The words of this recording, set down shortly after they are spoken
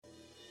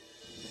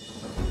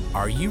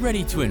Are you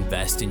ready to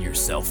invest in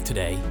yourself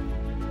today?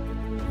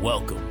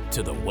 Welcome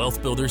to the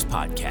Wealth Builders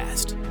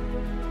Podcast,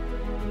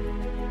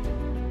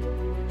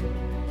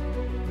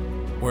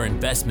 where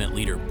investment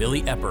leader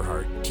Billy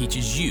Epperhart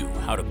teaches you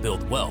how to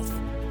build wealth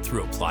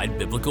through applied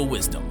biblical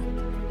wisdom.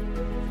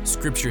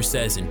 Scripture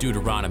says in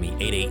Deuteronomy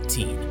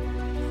 8:18,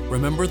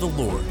 "Remember the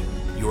Lord,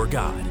 your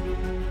God,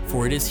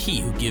 for it is He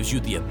who gives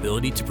you the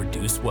ability to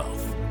produce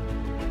wealth."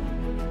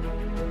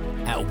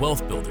 At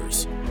Wealth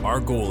Builders, our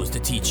goal is to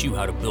teach you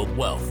how to build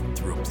wealth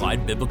through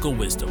applied biblical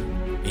wisdom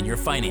in your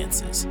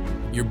finances,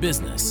 your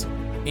business,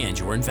 and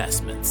your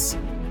investments.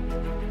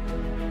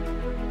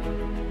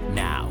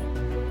 Now,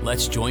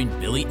 let's join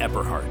Billy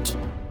Epperhart.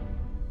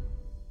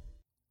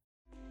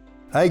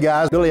 Hey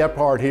guys, Billy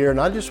Epperhart here,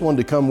 and I just wanted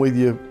to come with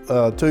you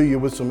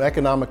with some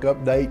economic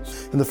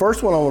updates. And the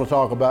first one I want to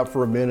talk about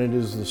for a minute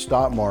is the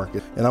stock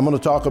market. And I'm going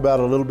to talk about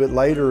a little bit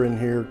later in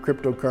here,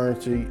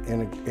 cryptocurrency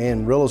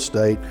and real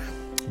estate.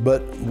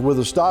 But with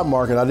the stock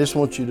market, I just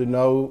want you to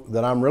know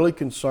that I'm really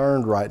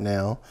concerned right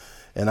now.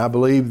 And I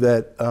believe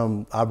that,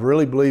 I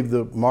really believe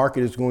the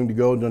market is going to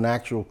go into an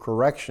actual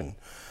correction.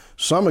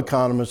 Some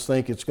economists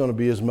think it's going to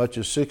be as much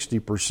as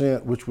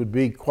 60%, which would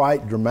be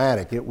quite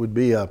dramatic. It would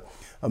be a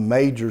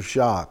major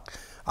shock.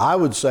 I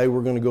would say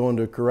we're going to go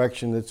into a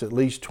correction that's at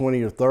least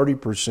 20 or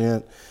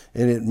 30%,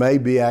 and it may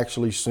be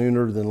actually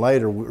sooner than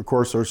later. Of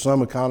course, there's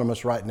some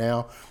economists right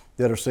now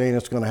that are saying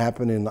it's going to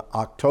happen in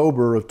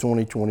October of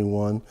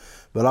 2021,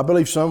 but I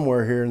believe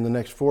somewhere here in the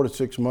next 4 to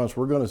 6 months,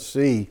 we're going to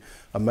see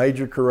a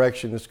major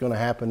correction that's going to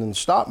happen in the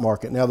stock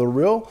market. Now, the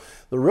real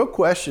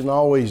question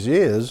always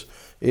is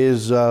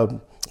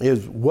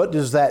what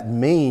does that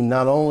mean,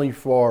 not only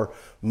for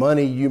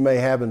money you may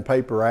have in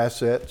paper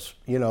assets,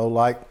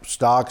 like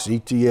stocks,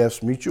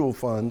 ETFs, mutual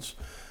funds,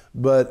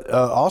 but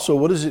also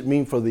what does it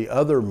mean for the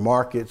other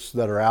markets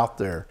that are out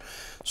there?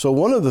 So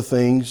one of the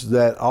things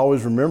that I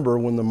always remember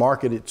when the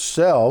market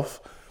itself,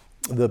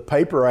 the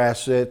paper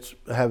assets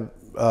have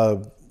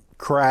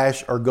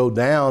crash or go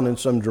down in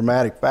some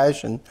dramatic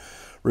fashion,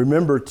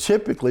 remember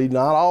typically,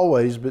 not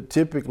always, but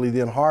typically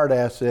then hard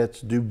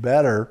assets do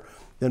better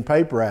than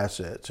paper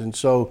assets. And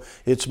so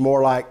it's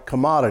more like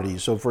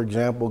commodities. So for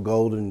example,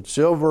 gold and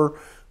silver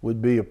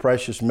would be a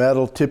precious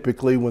metal.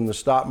 Typically when the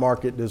stock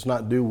market does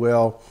not do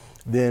well,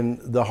 then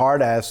the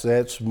hard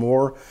assets,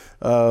 more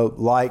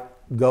like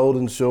gold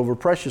and silver,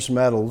 precious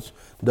metals,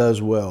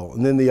 does well.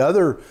 And then the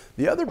other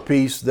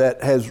piece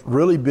that has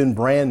really been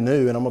brand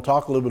new, and I'm gonna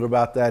talk a little bit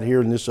about that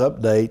here in this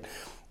update,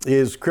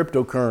 is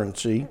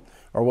cryptocurrency,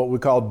 or what we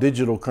call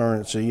digital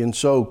currency. And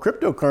so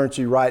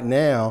cryptocurrency right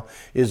now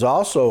is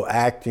also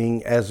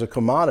acting as a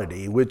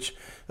commodity, which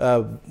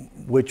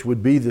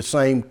would be the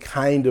same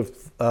kind of,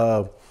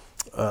 I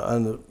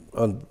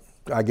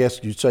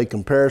guess you'd say,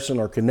 comparison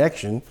or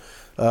connection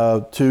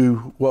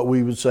to what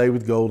we would say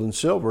with gold and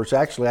silver. It's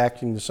actually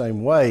acting the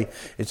same way.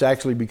 It's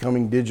actually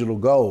becoming digital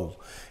gold.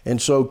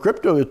 And so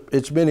crypto,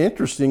 it's been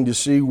interesting to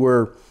see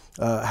where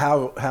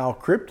how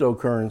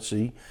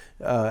cryptocurrency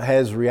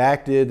has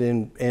reacted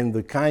and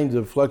the kinds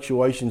of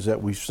fluctuations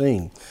that we've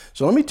seen.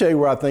 So let me tell you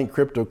where I think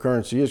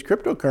cryptocurrency is.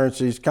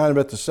 Cryptocurrency is kind of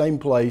at the same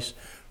place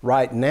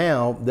right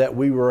now that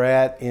we were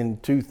at in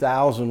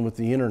 2000 with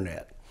the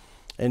internet.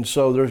 And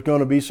so there's going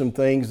to be some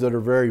things that are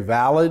very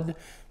valid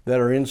that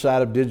are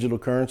inside of digital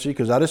currency,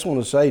 because I just want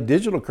to say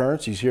digital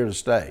currency is here to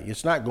stay.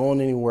 It's not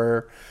going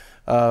anywhere.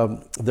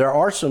 There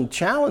are some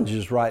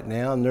challenges right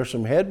now, and there's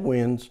some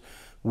headwinds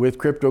with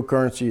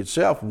cryptocurrency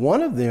itself.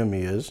 One of them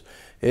is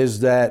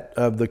that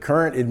the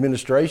current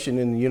administration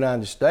in the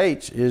United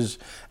States is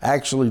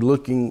actually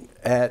looking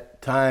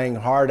at tying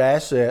hard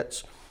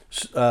assets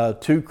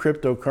to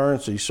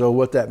cryptocurrency. So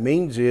what that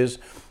means is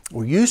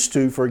we used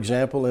to, for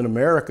example, in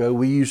America,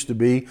 we used to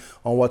be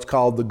on what's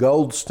called the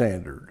gold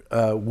standard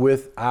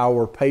with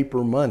our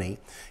paper money.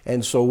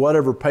 And so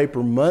whatever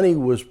paper money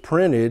was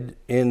printed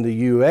in the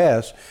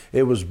U.S.,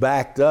 it was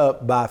backed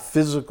up by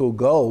physical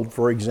gold,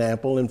 for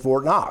example, in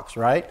Fort Knox,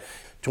 right?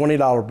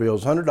 $20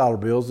 bills, $100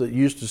 bills that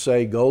used to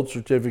say gold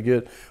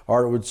certificate,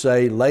 or it would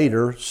say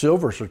later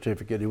silver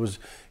certificate.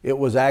 It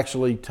was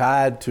actually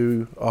tied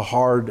to a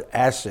hard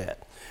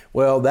asset.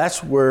 Well,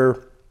 that's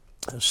where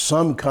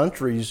some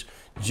countries,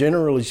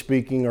 generally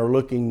speaking, are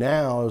looking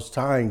now as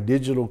tying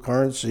digital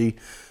currency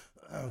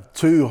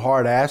to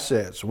hard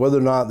assets. Whether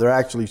or not they're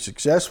actually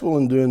successful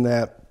in doing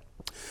that,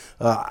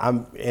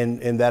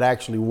 and that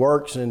actually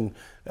works, and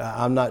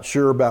I'm not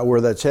sure about where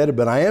that's headed,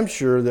 but I am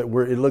sure that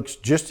it looks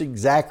just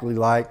exactly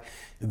like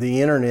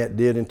the internet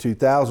did in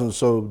 2000.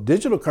 So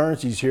digital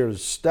currency is here to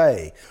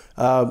stay.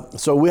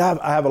 So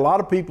I have a lot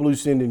of people who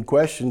send in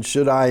questions: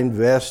 should I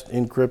invest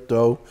in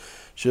crypto?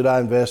 Should I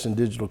invest in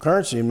digital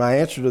currency? And my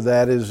answer to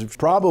that is you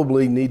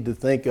probably need to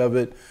think of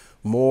it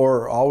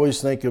more, always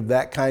think of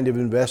that kind of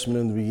investment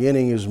in the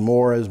beginning as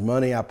more as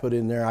money I put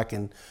in there I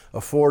can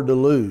afford to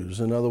lose.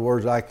 In other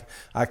words,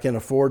 I can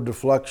afford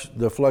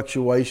the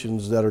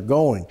fluctuations that are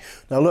going.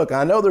 Now look,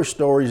 I know there's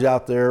stories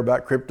out there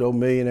about crypto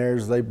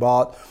millionaires. They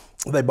bought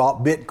they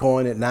bought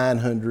Bitcoin at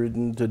 900,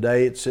 and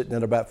today it's sitting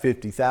at about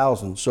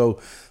 50,000. So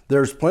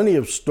there's plenty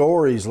of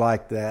stories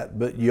like that,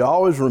 but you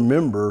always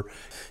remember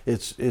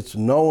it's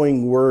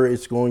knowing where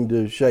it's going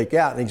to shake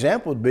out. An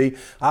example would be,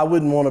 I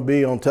wouldn't want to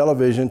be on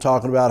television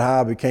talking about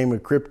how I became a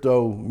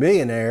crypto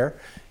millionaire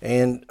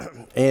and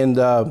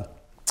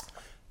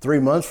 3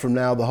 months from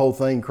now the whole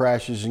thing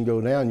crashes and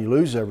go down. You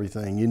lose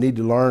everything. You need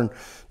to learn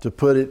to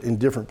put it in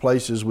different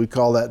places. We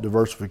call that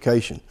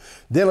diversification.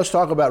 Then let's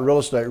talk about real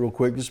estate real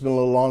quick. This has been a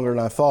little longer than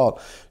I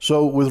thought.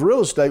 So with real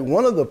estate,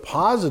 one of the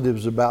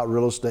positives about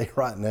real estate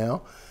right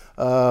now,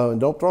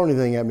 don't throw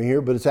anything at me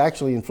here, but it's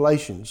actually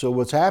inflation. So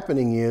what's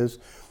happening is,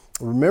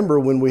 remember,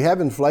 when we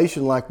have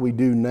inflation like we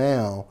do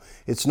now,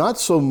 it's not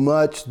so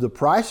much the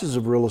prices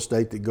of real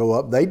estate that go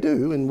up. They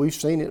do, and we've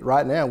seen it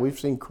right now. We've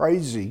seen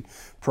crazy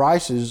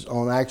prices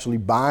on actually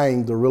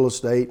buying the real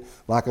estate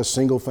like a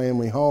single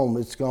family home.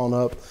 It's gone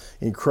up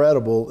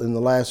incredible in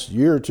the last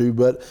year or two.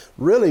 But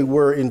really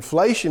where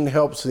inflation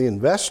helps the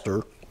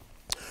investor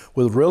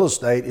with real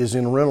estate is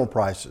in rental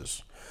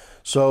prices.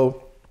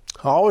 So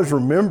I always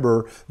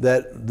remember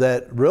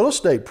that real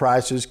estate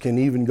prices can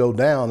even go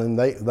down, and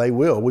they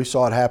will. We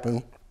saw it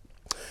happen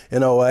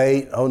in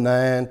 08,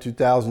 09,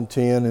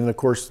 2010, and of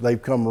course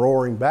they've come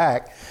roaring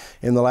back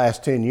in the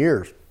last 10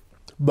 years.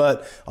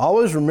 But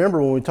always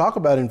remember, when we talk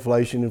about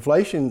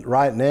inflation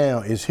right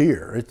now is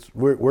here.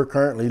 We're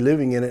currently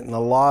living in it in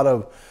a lot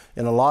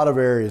of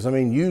areas. I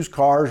mean, used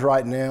cars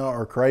right now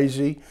are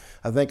crazy.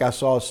 I think I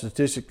saw a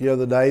statistic the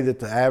other day that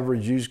the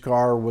average used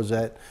car was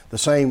at the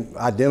same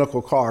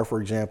identical car,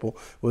 for example,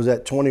 was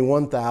at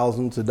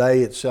 $21,000.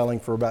 Today it's selling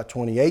for about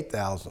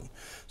 $28,000.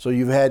 So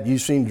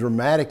you've seen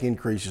dramatic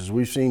increases.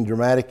 We've seen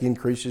dramatic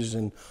increases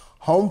in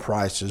home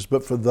prices.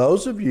 But for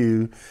those of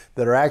you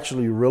that are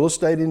actually real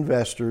estate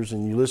investors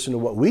and you listen to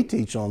what we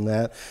teach on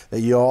that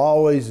you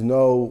always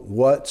know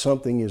what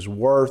something is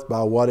worth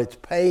by what it's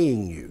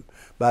paying you,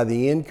 by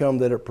the income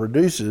that it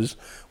produces.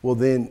 Well,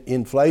 then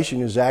inflation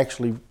is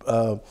actually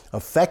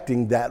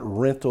affecting that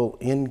rental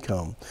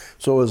income.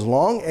 So as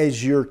long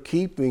as you're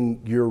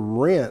keeping your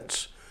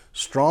rents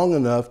strong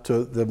enough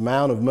to the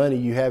amount of money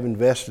you have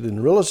invested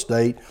in real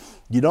estate,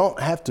 you don't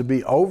have to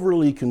be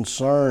overly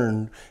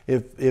concerned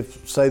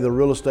if say the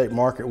real estate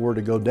market were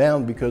to go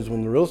down, because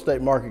when the real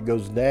estate market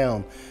goes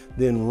down,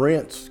 then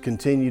rents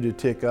continue to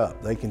tick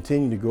up. They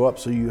continue to go up.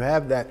 So you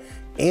have that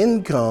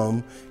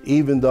income,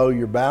 even though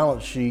your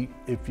balance sheet,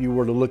 if you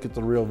were to look at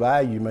the real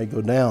value, may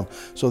go down.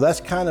 So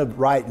that's kind of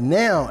right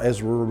now,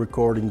 as we're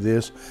recording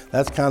this,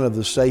 that's kind of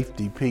the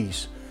safety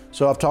piece.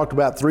 So I've talked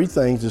about three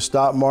things: the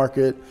stock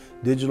market,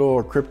 digital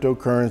or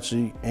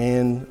cryptocurrency,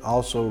 and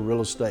also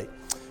real estate.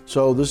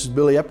 So this is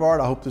Billy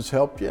Epperhart. I hope this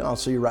helped you, and I'll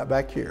see you right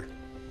back here.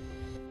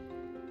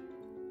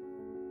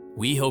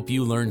 We hope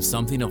you learned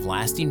something of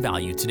lasting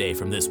value today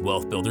from this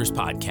Wealth Builders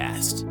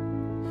podcast.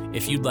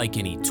 If you'd like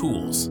any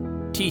tools,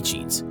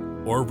 teachings,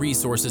 or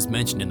resources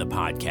mentioned in the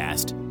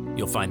podcast,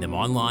 you'll find them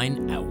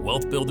online at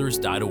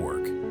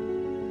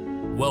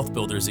wealthbuilders.org. Wealth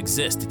Builders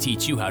exists to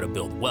teach you how to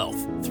build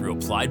wealth through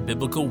applied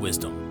biblical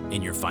wisdom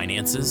in your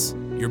finances,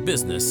 your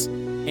business,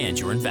 and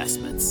your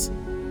investments.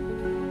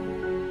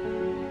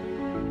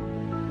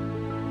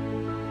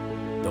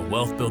 The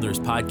Wealth Builders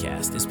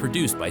podcast is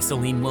produced by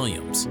Celine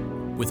Williams,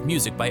 with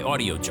music by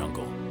Audio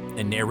Jungle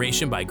and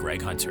narration by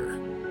Greg Hunter.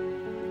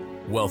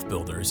 Wealth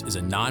Builders is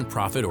a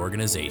nonprofit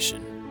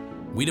organization.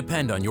 We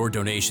depend on your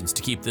donations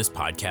to keep this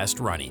podcast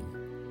running.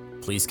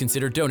 Please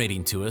consider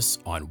donating to us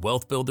on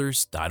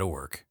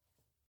wealthbuilders.org.